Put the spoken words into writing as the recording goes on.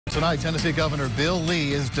Tonight, Tennessee Governor Bill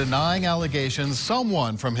Lee is denying allegations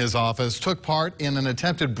someone from his office took part in an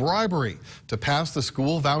attempted bribery to pass the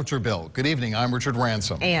school voucher bill. Good evening, I'm Richard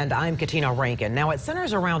Ransom. And I'm Katina Rankin. Now, it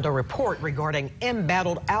centers around a report regarding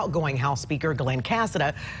embattled outgoing House Speaker Glenn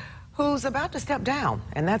Cassada, who's about to step down,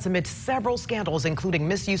 and that's amid several scandals, including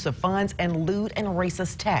misuse of funds and lewd and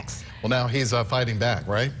racist texts. Well, now he's fighting back,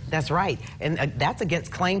 right? That's right, and that's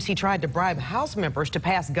against claims he tried to bribe House members to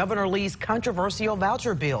pass Governor Lee's controversial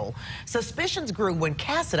voucher bill. Suspicions grew when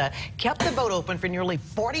Cassada kept the vote open for nearly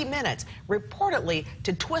 40 minutes, reportedly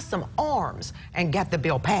to twist some arms and get the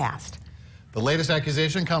bill passed. The latest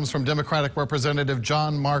accusation comes from Democratic Representative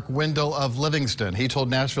John Mark Wendell of Livingston. He told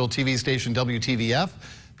national TV station WTVF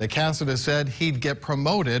that Cassada said he'd get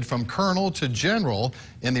promoted from colonel to general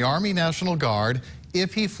in the Army National Guard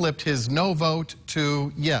if he flipped his no vote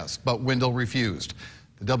to yes, but Wendell refused.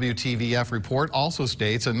 The WTVF report also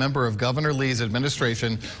states a member of Governor Lee's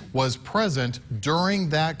administration was present during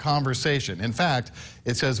that conversation. In fact,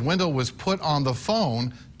 it says Wendell was put on the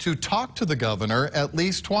phone to talk to the governor at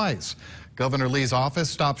least twice. Governor Lee's office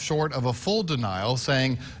stopped short of a full denial,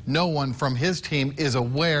 saying no one from his team is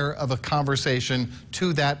aware of a conversation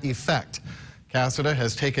to that effect. Cassada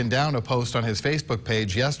has taken down a post on his Facebook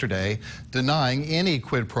page yesterday denying any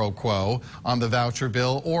quid pro quo on the voucher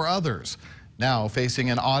bill or others. Now facing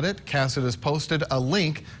an audit, Cassada's posted a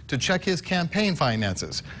link to check his campaign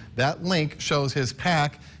finances. That link shows his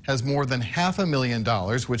PAC has more than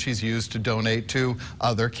 $500,000, which he's used to donate to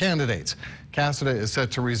other candidates. Cassada is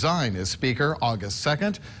set to resign as Speaker August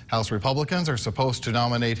 2nd. House Republicans are supposed to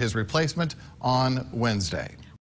nominate his replacement on Wednesday.